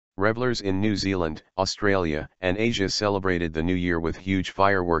Revelers in New Zealand, Australia, and Asia celebrated the New Year with huge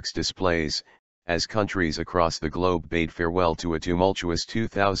fireworks displays, as countries across the globe bade farewell to a tumultuous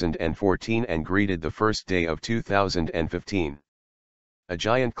 2014 and greeted the first day of 2015. A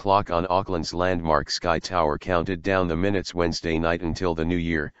giant clock on Auckland's landmark Sky Tower counted down the minutes Wednesday night until the New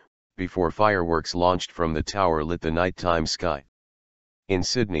Year, before fireworks launched from the tower lit the nighttime sky. In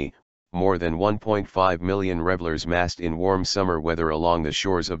Sydney, more than 1.5 million revelers massed in warm summer weather along the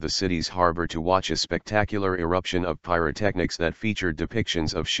shores of the city's harbour to watch a spectacular eruption of pyrotechnics that featured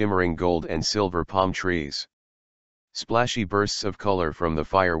depictions of shimmering gold and silver palm trees. Splashy bursts of colour from the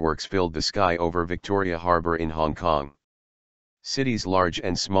fireworks filled the sky over Victoria Harbour in Hong Kong. Cities large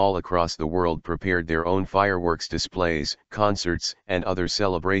and small across the world prepared their own fireworks displays, concerts, and other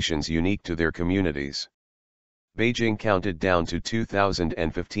celebrations unique to their communities. Beijing counted down to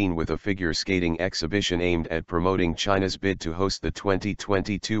 2015 with a figure skating exhibition aimed at promoting China's bid to host the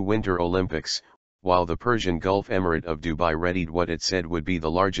 2022 Winter Olympics, while the Persian Gulf Emirate of Dubai readied what it said would be the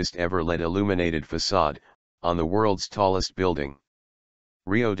largest ever LED illuminated facade, on the world's tallest building.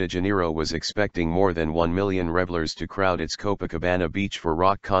 Rio de Janeiro was expecting more than 1 million revelers to crowd its Copacabana beach for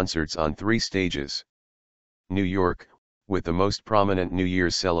rock concerts on 3 stages. New York, with the most prominent New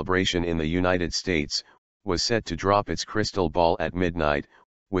Year's celebration in the United States, was set to drop its crystal ball at midnight,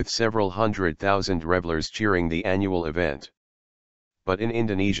 with several 100,000 revelers cheering the annual event. But in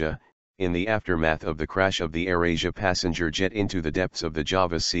Indonesia, in the aftermath of the crash of the AirAsia passenger jet into the depths of the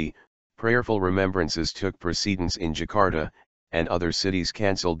Java Sea, prayerful remembrances took precedence in Jakarta, and other cities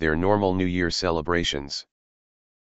cancelled their normal New Year celebrations.